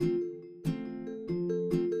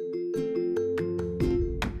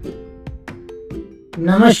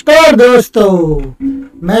नमस्कार दोस्तों,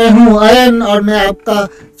 मैं हूं अयन और मैं आपका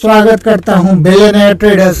स्वागत करता हूं बिलियनियर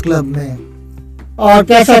ट्रेडर्स क्लब में। और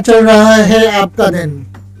कैसा चल रहा है आपका दिन?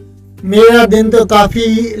 मेरा दिन तो काफ़ी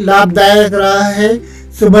लाभदायक रहा है।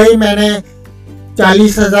 सुबह ही मैंने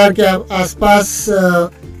 40,000 के आसपास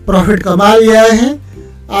प्रॉफिट कमा लिया है।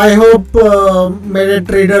 आई होप मेरे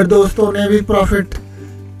ट्रेडर दोस्तों ने भी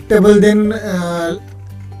प्रॉफिटेबल दिन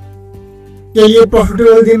के लिए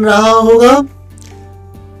प्रॉफिटेबल दिन रहा होगा।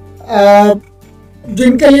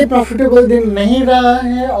 जिनके लिए प्रॉफिटेबल दिन नहीं रहा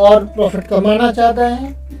है और प्रॉफिट कमाना चाहता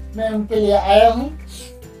है, मैं उनके लिए आया हूँ।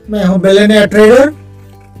 मैं हूँ बिलियनियर ट्रेडर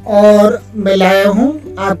और मैं लाया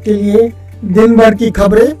हूँ आपके लिए दिन भर की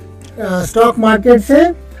खबरें स्टॉक मार्केट से,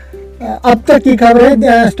 अब तक की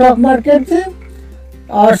खबरें स्टॉक मार्केट से,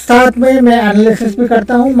 और साथ में मैं एनालिसिस भी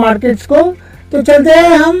करता हूँ मार्केट्स को। तो चलते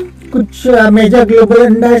हैं हम कुछ मेजर ग्लोबल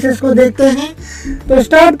इंडाइसेस को देखते हैं। तो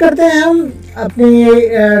स्टार्ट करते हैं हम अपनी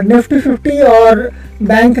निफ्टी 50 और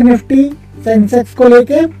बैंक निफ्टी सेंसेक्स को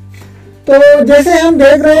लेके। तो जैसे हम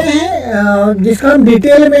देख रहे हैं, जिसका हम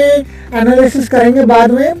डिटेल में एनालिसिस करेंगे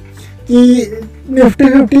बाद में, कि निफ्टी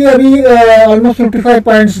 50 अभी ऑलमोस्ट 55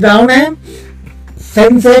 पॉइंट्स डाउन है।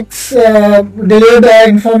 Sensex delayed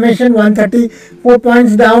information 134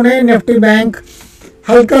 points down है। निफ्टी बैंक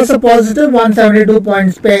हल्का सा पॉजिटिव 172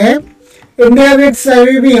 पॉइंट्स पे है। इंडिया विक्स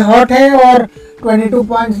अभी भी हॉट है और 22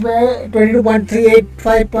 पॉइंट्स पे,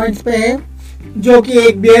 22.385 पॉइंट्स पे है, जो कि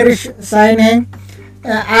एक बेयरिश साइन है।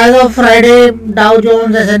 As of Friday Dow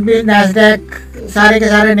Jones, S&P, Nasdaq सारे के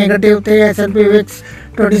सारे नेगेटिव थे। S&P विक्स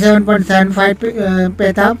 27.75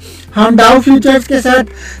 पे था। हम डाउ फ्यूचर्स के साथ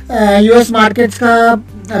यूएस मार्केट्स का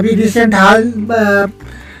अभी रिसेंट हाल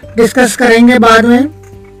डिस्कस करेंगे बाद में।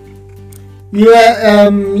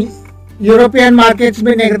 यूरोपियन मार्केट्स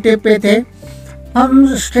भी नेगेटिव पे थे।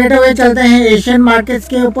 हम स्ट्रेट अवे चलते हैं एशियन मार्केट्स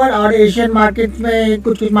के ऊपर, और एशियन मार्केट्स में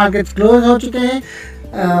कुछ मार्केट्स क्लोज हो चुके हैं।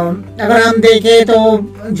 अगर हम देखें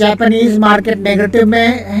तो जापानीज मार्केट नेगेटिव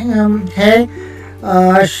में है।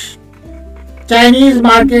 चाइनीज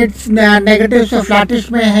मार्केट्स नेगेटिव से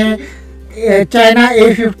फ्लैटिश में है। चाइना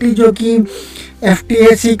A50 जो कि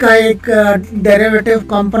FTSE का एक डेरिवेटिव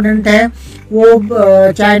कंपोनेंट है,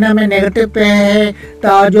 वो चाइना में नेगेटिव पे है।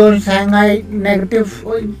 डाउ जोन्स, शंघाई नेगेटिव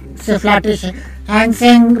से फ्लैटिश है।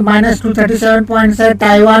 हैंगसेंग -237 पॉइंट्स है।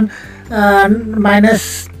 ताइवान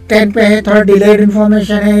 -10 पे है, थोड़ा डिलेड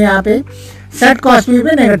इंफॉर्मेशन है यहाँ पे। सेट कॉस्पी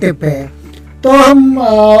भी नेगेटिव पे है। तो हम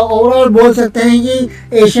ओवरऑल बोल सकते हैं कि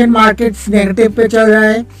एशियन मार्केट्स नेगेटिव पे चल रहा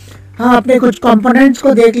है। हाँ, अपने कुछ कंपोनेंट्स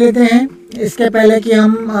को देख लेते हैं इसके पहले कि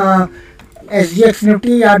हम SGX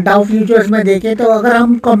निफ्टी या डाउ फ्यूचर्स में देखें। तो अगर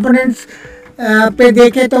हम कंपोनेंट्स पे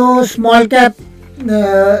देखें तो स्मॉल कैप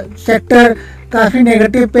सेक्टर काफ़ी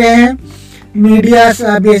नेगेटिव पे है।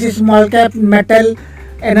 Media, basis small cap, metal,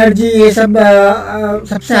 energy, ये सब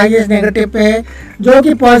सबसे हाईएस्ट नेगेटिव पे है। जो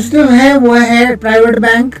कि पॉजिटिव है वो है private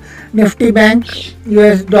bank, Nifty bank,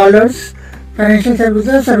 US dollars, financial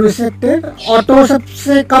services, service sector, auto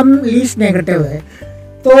सबसे कम लीस्ट नेगेटिव है।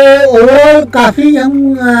 तो ओवरऑल काफ़ी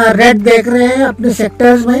हम रेड देख रहे हैं अपने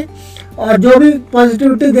सेक्टर्स में, और जो भी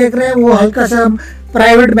पॉजिटिविटी देख रहे हैं वो हल्का सा हम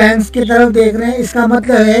प्राइवेट बैंक्स की तरफ देख रहे हैं। इसका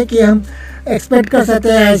मतलब है कि हम एक्सपेक्ट कर सकते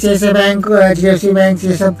हैं ICICI बैंक, HDFC बैंक,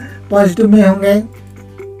 ये सब पॉजिटिव में होंगे।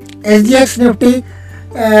 SGX निफ्टी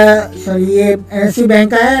ये NSE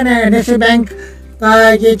बैंक का है ना। NSE बैंक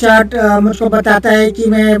का ये चार्ट मुझको बताता है कि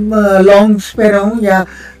मैं लॉन्ग्स पे रहूँ या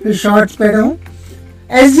फिर शॉर्ट्स पे रहूँ।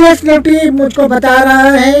 SGX निफ्टी मुझको बता रहा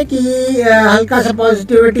है कि हल्का सा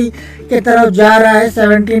पॉजिटिविटी के तरफ जा रहा है।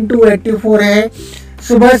 17,284 है।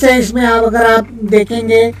 सुबह से इसमें अगर आप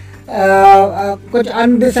देखेंगे कुछ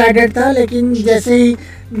अनडिसाइडेड था, लेकिन जैसे ही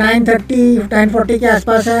 9:40 के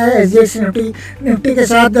आसपास है, SGX निफ्टी के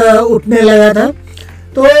साथ उठने लगा था।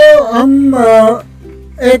 तो हम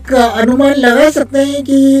एक अनुमान लगा सकते हैं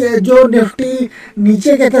कि जो निफ्टी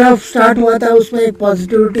नीचे की तरफ स्टार्ट हुआ था उसमें एक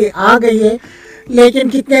पॉजिटिविटी आ गई है, लेकिन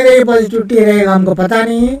कितने देर पॉजिटिविटी रहेगा हमको पता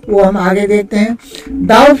नहीं है, वो हम आगे देखते हैं।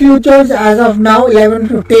 Dow futures as of now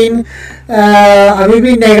 11:15 अभी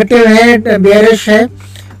भी नेगेटिव है, बेयरिश है,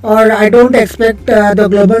 और I don't expect the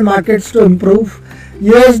global markets to improve.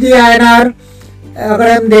 USD INR अगर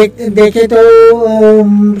हम देखें तो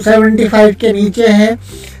 75 के नीचे है।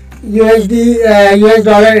 US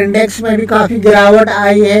डॉलर इंडेक्स में भी काफ़ी गिरावट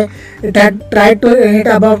आई है। It had tried to hit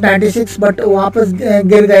above 96 but वापस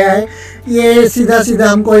गिर गया है। ये सीधा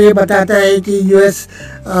हमको ये बताता है कि US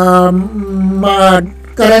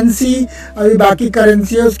करेंसी अभी बाकी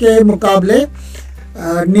करेंसियों के मुकाबले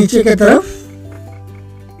नीचे की तरफ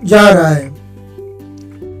जा रहा है,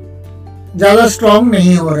 ज़्यादा स्ट्रॉन्ग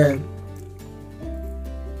नहीं हो रहा है।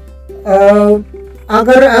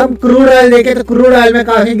 अगर हम क्रूड ऑयल देखें तो क्रूड ऑयल में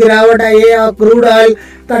काफ़ी गिरावट आई है, और क्रूड ऑयल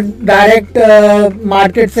का डायरेक्ट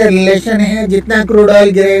मार्केट से रिलेशन है, जितना क्रूड ऑयल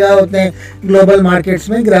गिरेगा उतने ग्लोबल मार्केट्स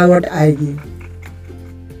में गिरावट आएगी।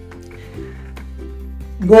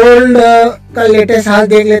 गोल्ड का लेटेस्ट हाल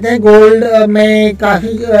देख लेते हैं। गोल्ड में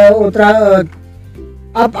काफ़ी उतरा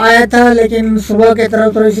अप आया था, लेकिन सुबह की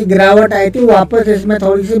तरफ थोड़ी सी गिरावट आई थी, वापस इसमें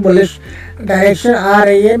थोड़ी सी बुलिश डायरेक्शन आ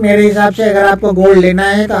रही है। मेरे हिसाब से अगर आपको गोल्ड लेना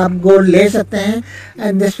है तो आप गोल्ड ले सकते हैं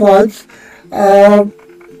एंड दिस फॉल्स।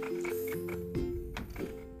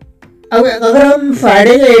 अगर हम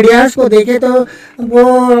फ्राइडे के एरियाज को देखें तो वो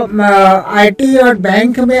आईटी और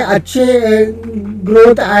बैंक में अच्छे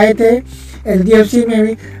ग्रोथ आए थे, एचडीएफसी में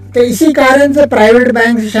भी, तो इसी कारण से प्राइवेट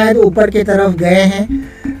बैंक शायद ऊपर की तरफ गए हैं।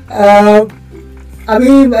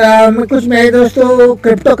 अभी कुछ मेरे दोस्तों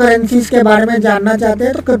क्रिप्टो करेंसीज के बारे में जानना चाहते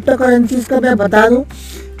हैं, तो क्रिप्टो करेंसीज का मैं बता दूं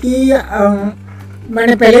कि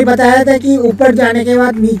मैंने पहले ही बताया था कि ऊपर जाने के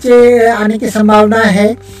बाद नीचे आने की संभावना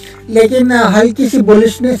है, लेकिन हल्की सी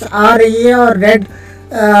बुलिशनेस आ रही है और रेड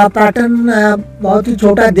पैटर्न बहुत ही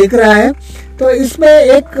छोटा दिख रहा है, तो इसमें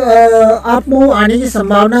एक अप मूव आने की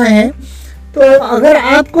संभावना है। तो अगर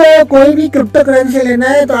आपको कोई भी क्रिप्टो करेंसी लेना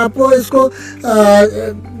है तो आपको इसको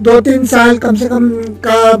 2-3 साल कम से कम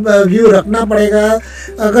का व्यू रखना पड़ेगा।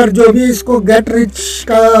 अगर जो भी इसको गेट रिच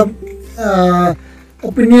का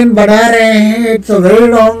ओपिनियन बढ़ा रहे हैं, it's a very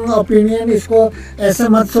wrong opinion. इसको ऐसा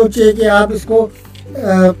मत सोचिए कि आप इसको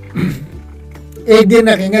 1 दिन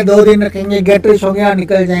रखेंगे, 2 दिन रखेंगे, गेट रिच हो गया और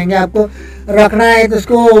निकल जाएंगे। आपको रखना है तो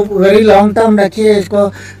इसको वेरी लॉन्ग टर्म रखिए, इसको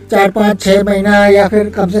 4-5-6 महीना या फिर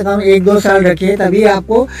कम से कम 1-2 साल रखिए, तभी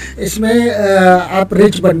आपको इसमें आप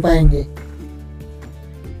रिच बन पाएंगे।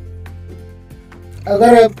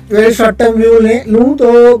 अगर वेरी शॉर्ट टर्म व्यू लूँ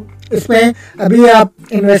तो इसमें अभी आप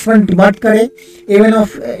इन्वेस्टमेंट मत करें, even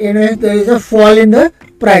of their is a fall in the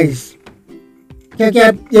price, क्योंकि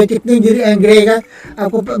आप ये कितनी गिरेगा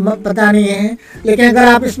आपको पता नहीं है। लेकिन अगर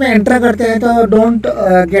आप इसमें एंटर करते हैं तो don't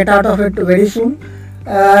get out of it very soon.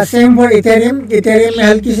 Same for Ethereum. Ethereum में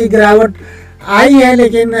हल्की सी गिरावट आई है,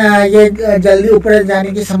 लेकिन ये जल्दी ऊपर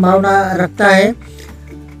जाने की संभावना रखता है।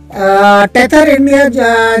 टेथर इंडिया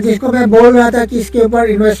जिसको मैं बोल रहा था कि इसके ऊपर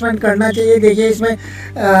इन्वेस्टमेंट करना चाहिए, देखिए इसमें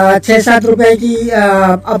 6-7 रुपए की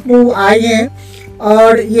अप मूव आई है,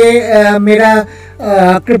 और ये मेरा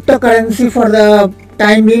crypto currency for the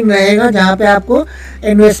time being रहेगा जहाँ पे आपको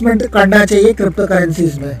इन्वेस्टमेंट करना चाहिए क्रिप्टो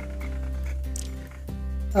करेंसीज में।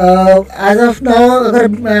 एज ऑफ नाउ अगर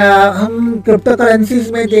हम क्रिप्टो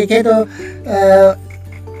करेंसीज में देखें तो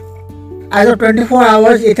एज ऑफ 24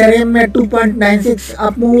 आवर्स इथेरियम में 2.96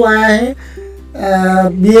 अप मूव आया है,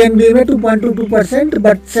 BNB में 2.22%,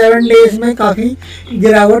 बट 7 डेज में काफ़ी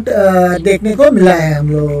गिरावट देखने को मिला है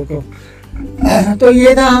हम लोगों को। तो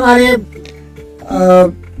ये था हमारे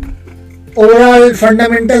ओवरऑल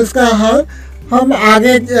फंडामेंटल्स का हाल। हम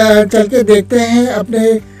आगे चल के देखते हैं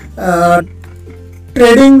अपने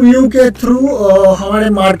ट्रेडिंग व्यू के थ्रू हमारे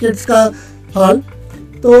मार्केट्स का हाल।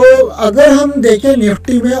 तो अगर हम देखें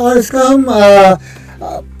निफ्टी में, और इसका हम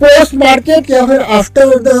पोस्ट मार्केट या फिर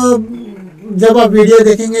आफ्टर द जब आप वीडियो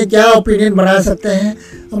देखेंगे क्या ओपिनियन बना सकते हैं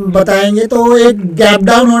हम बताएंगे। तो एक गैप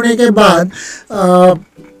डाउन होने के बाद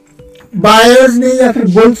बायर्स ने या फिर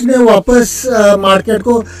बुल्स ने वापस मार्केट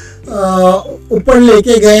को ऊपर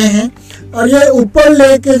लेके गए हैं, और ये ऊपर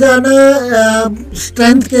लेके जाना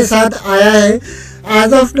स्ट्रेंथ के साथ आया है।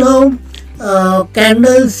 As of now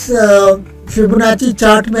candles Fibonacci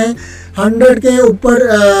chart में 100 के ऊपर,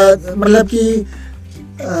 मतलब कि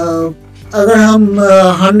अगर हम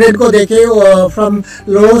 100 को देखें फ्रॉम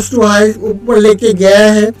लोएस्ट टू हाई ऊपर लेके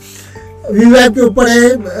गया है। वीवैप के ऊपर है,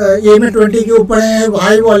 EMA 20 के ऊपर है,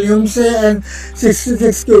 हाई वॉल्यूम से, एंड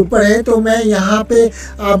 66 के ऊपर है। तो मैं यहाँ पे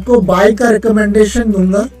आपको बाई का रिकमेंडेशन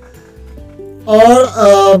दूंगा, और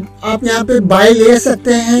आप यहाँ पे बाई ले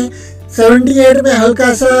सकते हैं। 78 में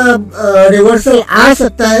हल्का सा रिवर्सल आ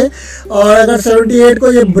सकता है, और अगर 78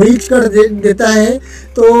 को ये ब्रीच कर देता है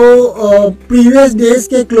तो प्रीवियस डेज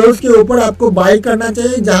के क्लोज के ऊपर आपको बाई करना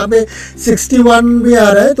चाहिए, जहाँ पे 61 भी आ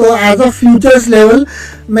रहा है। तो एज अ फ्यूचर्स लेवल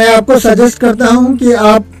मैं आपको सजेस्ट करता हूँ कि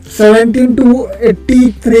आप 17 to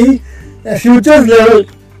 83 फ्यूचर्स लेवल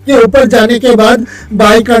के ऊपर जाने के बाद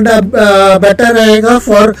बाई करना बेटर रहेगा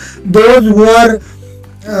for those who are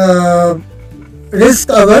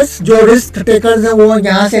risk averse. जो रिस्क टेकर्स हैं वो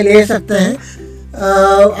यहाँ से ले सकते हैं।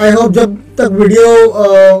 आई होप जब तक वीडियो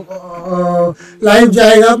लाइव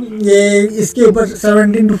जाएगा ये इसके ऊपर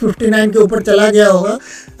 17 to 59 के ऊपर चला गया होगा,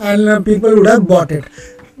 and people would have bought it.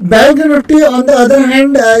 Bank Nifty on the other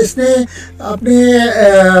hand इसने अपने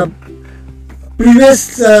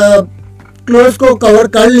प्रीवियस क्लोज को कवर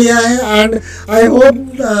कर लिया है, एंड आई होप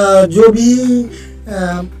जो भी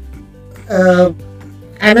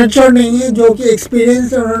एमेच्योर नहीं है, जो कि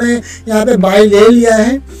एक्सपीरियंस उन्होंने यहाँ पे बाय ले लिया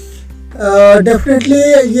है। डेफिनेटली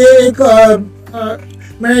ये एक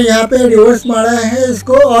मैंने यहाँ पे रिवर्स मारा है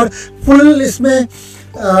इसको और फुल इसमें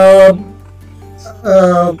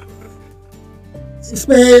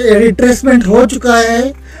रिट्रेसमेंट हो चुका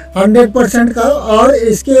है 100% का, और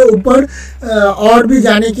इसके ऊपर और भी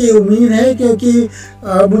जाने की उम्मीद है, क्योंकि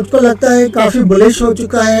मुझको लगता है काफ़ी बुलिश हो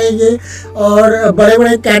चुका है ये, और बड़े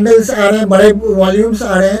बड़े कैंडल्स आ रहे हैं, बड़े वॉल्यूम्स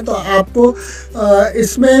आ रहे हैं। तो आपको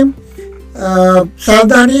इसमें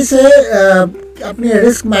सावधानी से अपने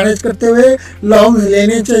रिस्क मैनेज करते हुए लॉन्ग्स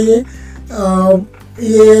लेने चाहिए।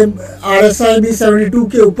 ये RSI भी 72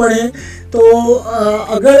 के ऊपर है, तो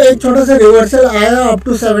अगर एक छोटा सा रिवर्सल आया अप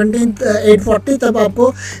टू 17,840 तब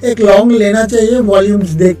आपको एक लॉन्ग लेना चाहिए वॉल्यूम्स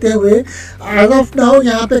देखते हुए। एज ऑफ नाउ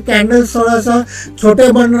यहाँ पे कैंडल्स थोड़ा सा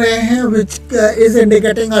छोटे बन रहे हैं, which is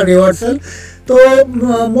indicating a reversal. तो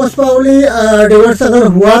मोस्ट प्रोबेबली रिवर्स अगर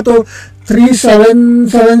हुआ तो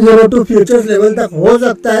 37,702 फ्यूचर्स लेवल तक हो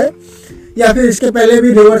सकता है, या फिर इसके पहले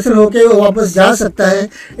भी रिवर्सल होके वापस जा सकता है।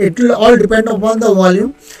 It will all depend upon the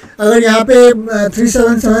volume. अगर यहाँ पे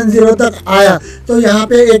 3770 तक आया तो यहाँ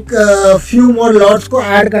पे एक फ्यू मोर लॉट्स को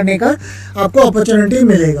ऐड करने का आपको अपॉर्चुनिटी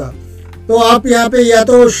मिलेगा। तो आप यहाँ पे या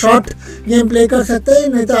तो शॉर्ट गेम प्ले कर सकते हैं,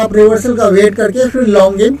 नहीं तो आप रिवर्सल का वेट करके फिर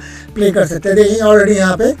लॉन्ग गेम प्ले कर सकते हैं। देखिए ऑलरेडी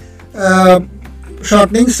यहाँ पे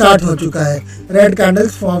शॉर्टनिंग स्टार्ट हो चुका है, रेड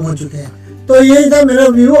कैंडल्स फॉर्म हो चुके हैं। तो यही था मेरा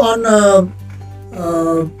व्यू ऑन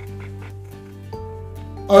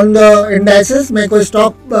द इंडाइसेस। मैं कोई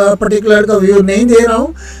स्टॉक पर्टिकुलर का व्यू नहीं दे रहा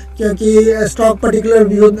हूँ, क्योंकि स्टॉक पर्टिकुलर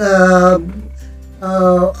व्यू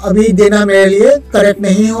अभी देना मेरे लिए करेक्ट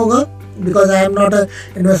नहीं होगा, because I am not a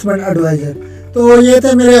investment adviser. तो ये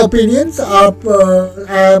थे मेरे ओपिनियंस। आप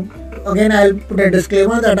again I put a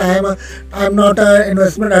disclaimer that I am not a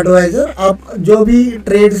investment adviser. आप जो भी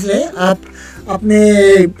ट्रेड्स लें आप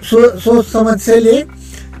अपने सोच समझ से लें।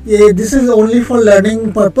 ये this is only for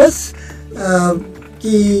learning purpose,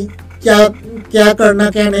 कि क्या करना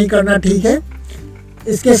क्या नहीं करना ठीक है।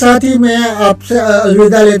 इसके साथ ही मैं आपसे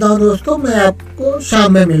अलविदा लेता हूँ दोस्तों। मैं आपको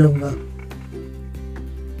शाम में मिलूँगा।